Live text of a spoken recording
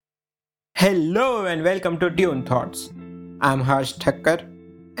Hello and welcome to Tune Thoughts. I'm Harsh Thakkar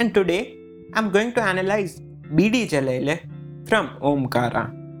and today I'm going to analyze Beedi from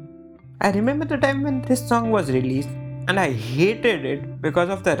Omkara. I remember the time when this song was released and I hated it because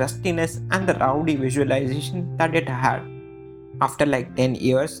of the rustiness and the rowdy visualization that it had. After like 10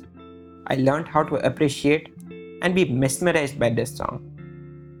 years, I learned how to appreciate and be mesmerized by this song.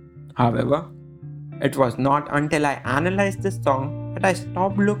 However, it was not until I analyzed this song that I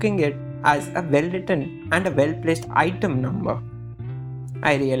stopped looking at it as a well written and a well placed item number.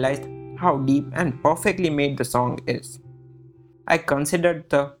 I realized how deep and perfectly made the song is. I considered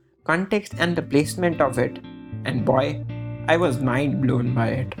the context and the placement of it, and boy, I was mind blown by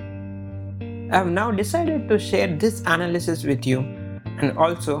it. I have now decided to share this analysis with you and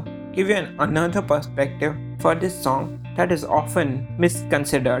also give you another perspective for this song that is often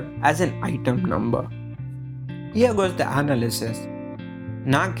misconsidered as an item number. Here goes the analysis.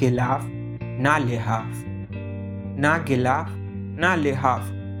 Na gilaf, na लिहाफ ना गिलाफ ना लिहाफ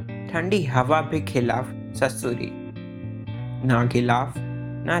ठंडी हवा भी खिलाफ ससुरी ना गिलाफ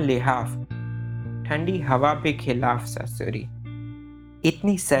ना लिहाफ ठंडी हवा भी खिलाफ ससुरी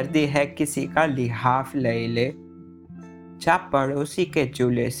इतनी सर्दी है किसी का लिहाफ ले ले जा पड़ोसी के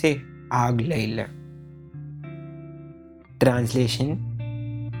चूल्हे से आग ले ले. Translation: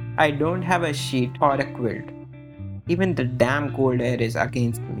 I don't have a sheet or a quilt. Even the damn cold air is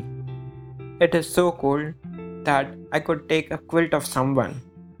against me. It is so cold that I could take a quilt of someone,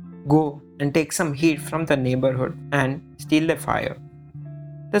 go and take some heat from the neighborhood and steal the fire.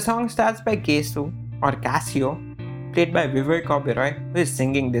 The song starts by Kesu or Casio, played by Vivek Oberoi, who is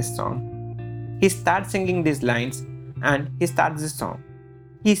singing this song. He starts singing these lines and he starts this song.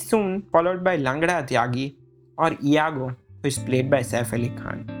 He is soon followed by Langda Tyagi or Iago, who is played by Saif Ali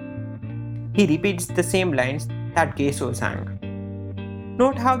Khan. He repeats the same lines that Kesu sang.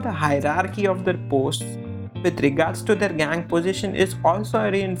 Note how the hierarchy of their posts with regards to their gang position is also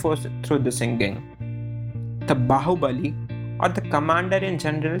reinforced through the singing. The Bahubali or the commander in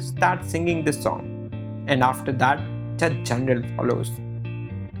general starts singing this song, and after that, Judge General follows.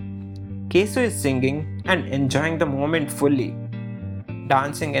 Kesu is singing and enjoying the moment fully,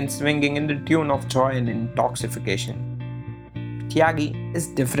 dancing and swinging in the tune of joy and intoxication. Tyagi is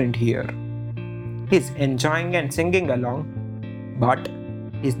different here. He's enjoying and singing along, but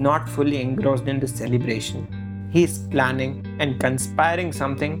he's not fully engrossed in the celebration. He's planning and conspiring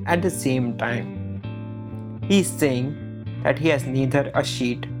something at the same time. He's saying that he has neither a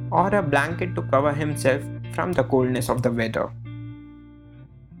sheet or a blanket to cover himself from the coldness of the weather.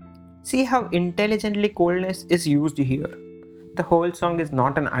 See how intelligently coldness is used here. The whole song is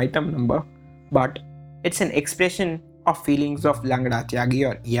not an item number, but it's an expression of feelings of Langda Tyagi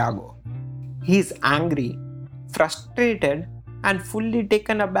or Iago. He's angry, frustrated, and fully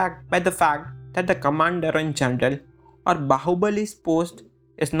taken aback by the fact that the commander in general or Bahubali's post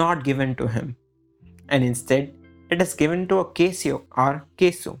is not given to him, and instead it is given to a Kesio or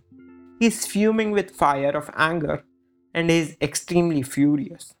Kesu. He is fuming with fire of anger and is extremely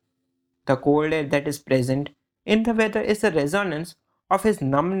furious. The cold air that is present in the weather is a resonance of his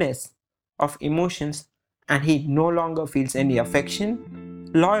numbness of emotions, and he no longer feels any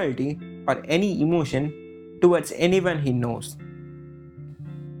affection, loyalty, or any emotion towards anyone he knows.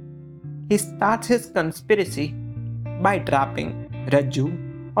 He starts his conspiracy by trapping Raju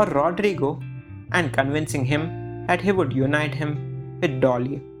or Rodrigo and convincing him that he would unite him with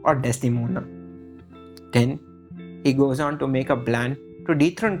Dolly or Desdemona. Then he goes on to make a plan to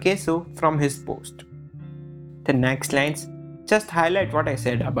dethrone Kesu from his post. The next lines just highlight what I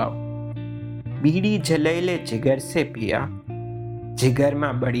said above. बीड़ी जलैले जिगर से पिया जिगर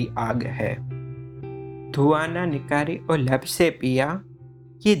में बड़ी आग है धुआं ना निकारी और लब से पिया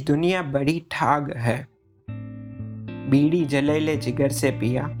ये दुनिया बड़ी ठाग है बीड़ी जलैले जिगर से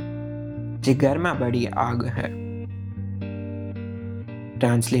पिया जिगर में बड़ी आग है.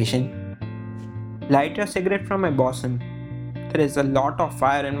 Translation: Light a cigarette from my bosom. There is a lot of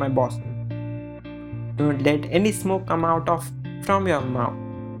fire in my bosom. Don't let any smoke come out from your mouth,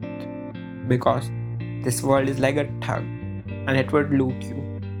 because this world is like a tug and it would loot you.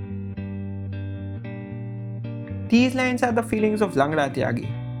 These lines are the feelings of Langda Tyagi.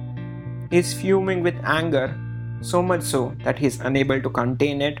 He is fuming with anger, so much so that he is unable to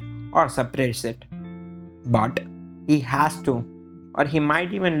contain it or suppress it. But he has to, or he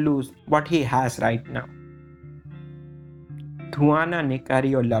might even lose what he has right now. धुआं ना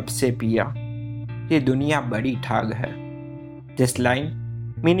निकारी और लब से पिया ये दुनिया बड़ी ठाग है. This line,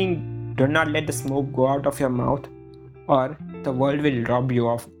 meaning do not let the smoke go out of your mouth or the world will rob you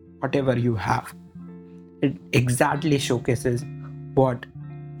of whatever you have. It exactly showcases what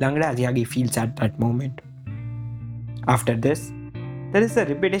Langda Tyagi feels at that moment. After this, there is a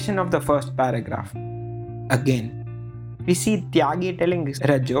repetition of the first paragraph. Again, we see Tyagi telling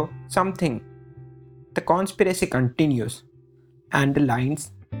Rajo something. The conspiracy continues, and the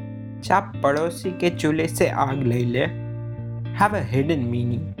lines "चाप पड़ोसी के चूल्हे से आग ले ले" have a hidden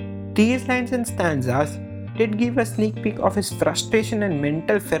meaning. These lines and stanzas did give a sneak peek of his frustration and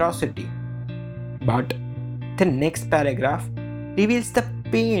mental ferocity. But the next paragraph reveals the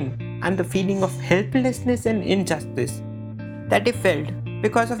pain and the feeling of helplessness and injustice that he felt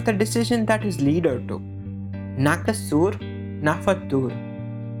because of the decision that his leader took. ना कसूर ना फतूर,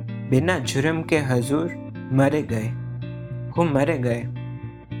 बिना जुर्म के हजूर मरे गए, हो मरे गए,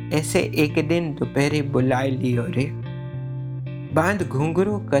 ऐसे एक दिन दोपहरी बुलाए लियो रे, बांध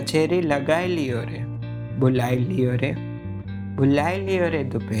घुंघरू कचेरी लगाए लियो रे, बुलाए लियो रे, बुलाए लियो रे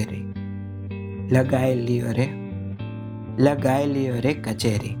दोपहरी, लगाए लियो रे, लगाए लियो रे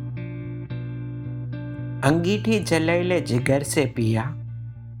कचेरी। अंगीठी जलैले जिगर से पिया,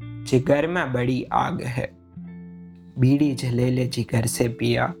 जिगर में बड़ी आग है। बीड़ी जलेले जिगर से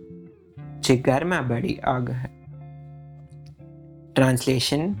पिया, जिगर में बड़ी आग है।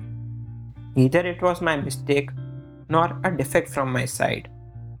 Translation: neither it was my mistake nor a defect from my side.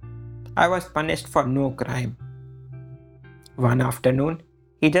 I was punished for no crime. One afternoon,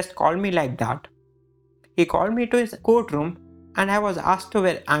 he just called me like that. He called me to his courtroom and I was asked to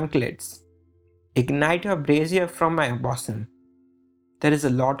wear anklets. Ignite your brazier from my bosom. There is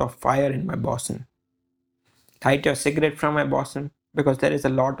a lot of fire in my bosom. Light your cigarette from my bosom because there is a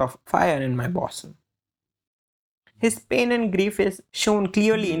lot of fire in my bosom. His pain and grief is shown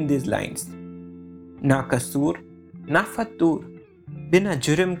clearly in these lines. Na कसूर ना फतूर, बिना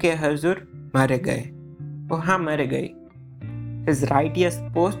जुर्म के हजूर मर गए, वो हाँ मर गए. His righteous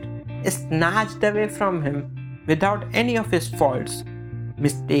post is snatched away from him without any of his faults,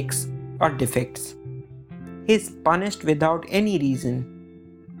 mistakes, or defects. He is punished without any reason.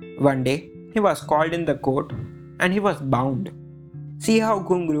 One day, he was called in the court and he was bound. See how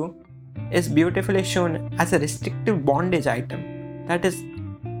Gungru is beautifully shown as a restrictive bondage item that is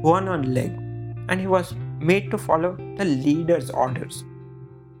worn on leg, and he was made to follow the leader's orders.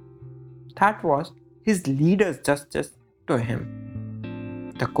 That was his leader's justice to him.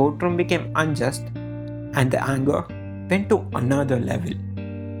 The courtroom became unjust and the anger went to another level.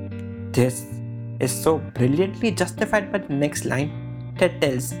 This is so brilliantly justified by the next line that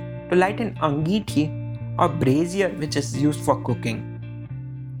tells to light an angithi or brazier which is used for cooking.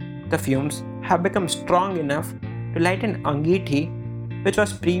 The fumes have become strong enough to light an angithi which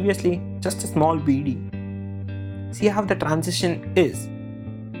was previously just a small beedi. See how the transition is.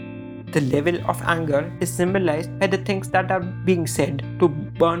 The level of anger is symbolized by the things that are being said to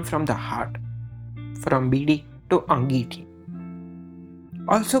burn from the heart, from beedi to angithi.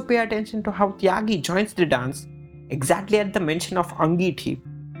 Also pay attention to how Tyagi joins the dance exactly at the mention of angithi,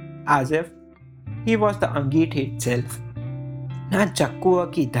 as if he was the angithi itself. ना चक्कुआ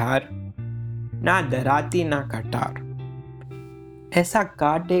की धार, ना दराती ना कटार, ऐसा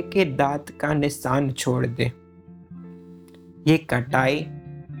काटे के दांत का निशान छोड़ दे. ये कटाई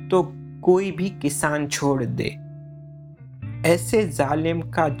तो कोई भी किसान छोड़ दे. ऐसे जालिम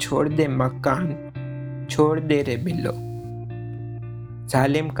का छोड़ दे मकान, छोड़ दे रे बिल्लो.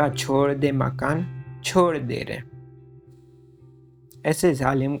 जालिम का छोड़ दे मकान, छोड़ दे रे. ऐसे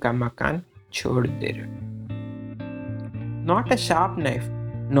जालिम का मकान छोड़ दे रे. Not a sharp knife,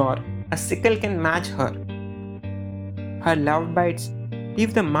 nor a sickle can match her. Her love bites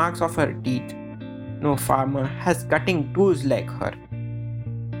leave the marks of her teeth. No farmer has cutting tools like her.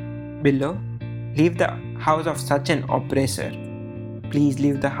 Below, leave the house of such an oppressor. Please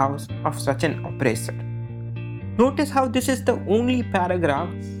leave the house of such an oppressor. Notice how this is the only paragraph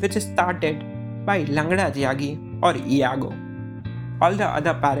which is started by Langda Tyagi or Iago. All the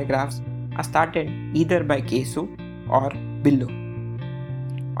other paragraphs are started either by Kesu or Billo.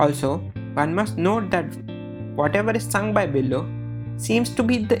 Also, one must note that whatever is sung by Billo seems to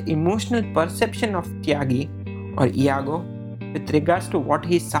be the emotional perception of Tyagi or Iago with regards to what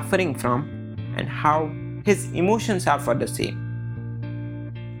he is suffering from and how his emotions are for the same.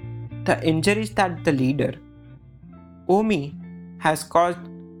 The injuries that the leader, Omi, has caused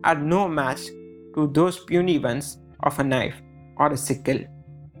are no match to those puny ones of a knife or a sickle.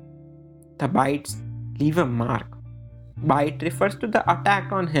 The bites leave a mark. Bite refers to the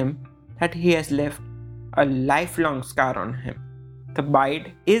attack on him that he has left a lifelong scar on him. The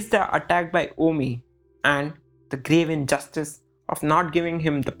bite is the attack by Omi and the grave injustice of not giving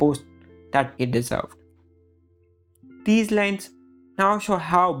him the post that he deserved. These lines now show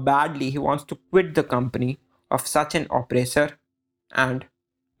how badly he wants to quit the company of such an oppressor and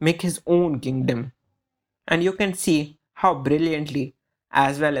make his own kingdom. And you can see how brilliantly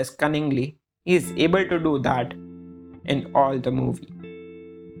as well as cunningly he is able to do that in all the movie.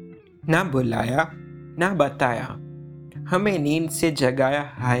 ना बुलाया ना बताया हमें नींद से जगाया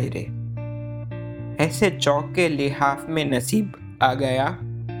हाय रे ऐसे चौके लिहाफ में नसीब आ गया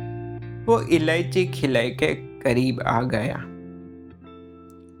वो इलायची खिलाई के करीब आ गया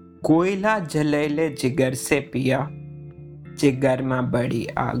कोयला जलेले जिगर से पिया जिगर में बड़ी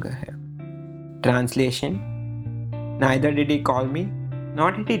आग है Translation: Neither did he call me,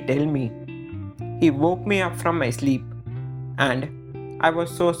 nor did he tell me. He woke me up from my sleep, and I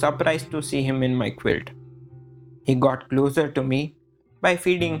was so surprised to see him in my quilt. He got closer to me by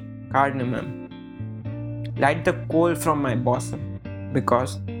feeding cardamom. Light the coal from my bosom,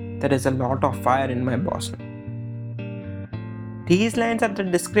 because there is a lot of fire in my bosom. These lines are the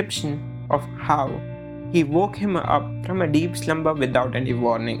description of how he woke him up from a deep slumber without any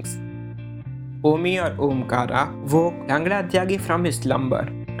warnings. Omi or Omkara woke Langda Tyagi from his slumber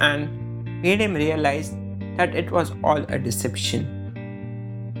and made him realize that it was all a deception.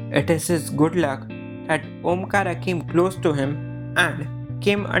 It is his good luck that Omkara came close to him and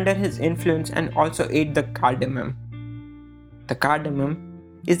came under his influence and also ate the cardamom. The cardamom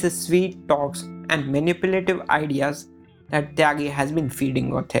is the sweet talks and manipulative ideas that Tyagi has been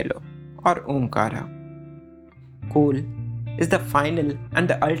feeding Othello or Omkara. Coal is the final and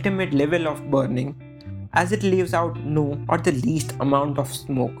the ultimate level of burning as it leaves out no or the least amount of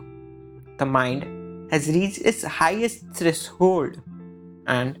smoke. The mind has reached its highest threshold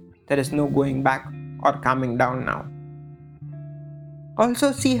and there is no going back or coming down now.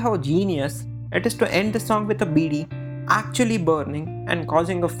 Also see how genius it is to end the song with a Beedi actually burning and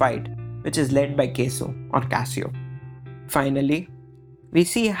causing a fight which is led by Keso or Cassio. Finally, we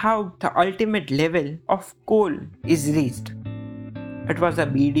see how the ultimate level of coal is reached. It was a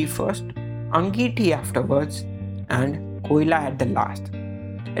Beedi first, Angiti afterwards, and Koila at the last.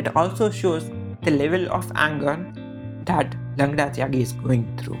 It also shows the level of anger that Langda Tyagi is going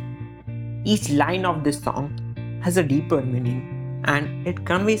through. Each line of this song has a deeper meaning and it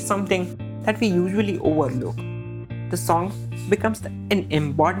conveys something that we usually overlook. The song becomes an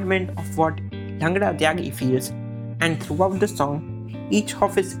embodiment of what Langda Tyagi feels, and throughout the song, each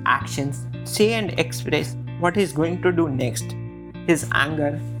of his actions say and express what he is going to do next. His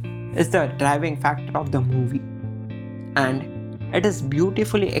anger is the driving factor of the movie, and it is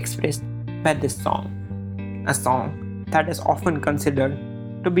beautifully expressed by this song, a song that is often considered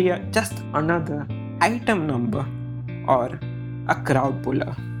to be just another item number or a crowd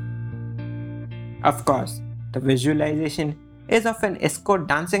puller. Of course, the visualization is of an escort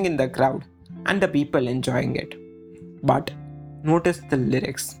dancing in the crowd and the people enjoying it. But notice the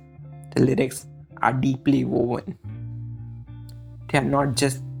lyrics. The lyrics are deeply woven. They are not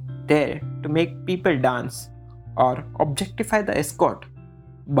just there to make people dance or objectify the escort,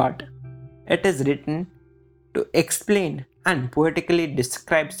 but it is written to explain and poetically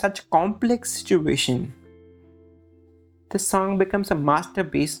describe such complex situation. The song becomes a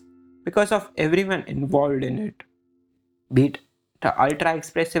masterpiece because of everyone involved in it. Be it the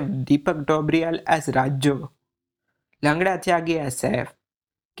ultra-expressive Deepak Dobriyal as Rajyo, Langda Tyagi as Saif,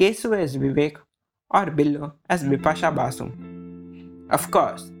 Kesu as Vivek, or Billo as Bipasha Basu. Of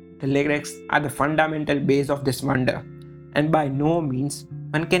course, the lyrics are the fundamental base of this wonder, and by no means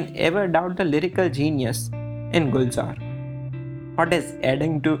one can ever doubt the lyrical genius in Gulzar. What is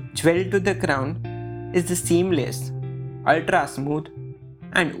adding to jewel to the crown is the seamless, ultra smooth,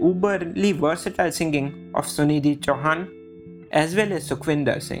 and uberly versatile singing of Sunidhi Chauhan as well as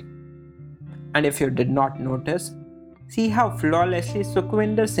Sukhwinder Singh. And if you did not notice, see how flawlessly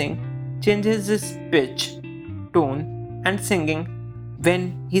Sukhwinder Singh changes his pitch, tone, and singing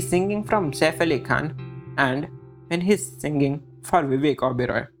when he's singing from Saif Ali Khan and when he's singing for Vivek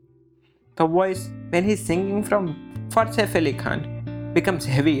Oberoi. The voice when he's singing for Saif Ali Khan becomes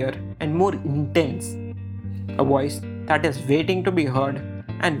heavier and more intense. A voice that is waiting to be heard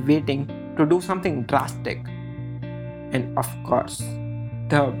and waiting to do something drastic. And of course,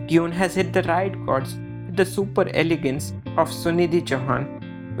 the tune has hit the right chords with the super elegance of Sunidhi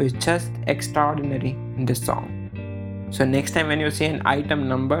Chauhan, who is just extraordinary in this song. So next time when you see an item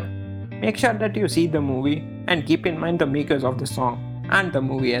number, make sure that you see the movie and keep in mind the makers of the song and the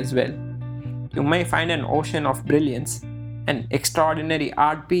movie as well. You may find an ocean of brilliance, an extraordinary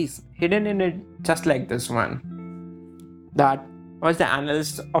art piece hidden in it just like this one. That was the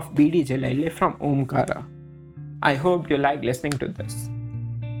analysis of Beedi Jalaile from Omkara. I hope you like listening to this.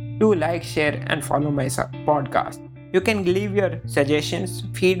 Do like, share and follow my podcast. You can leave your suggestions,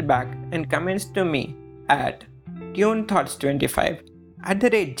 feedback and comments to me at TuneThoughts25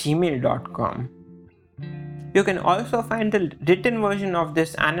 gmail.com. You can also find the written version of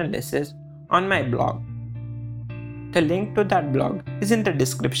this analysis on my blog. The link to that blog is in the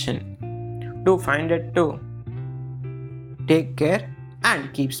description. Do find it too. Take care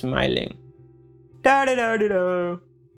and keep smiling. Da da da da da.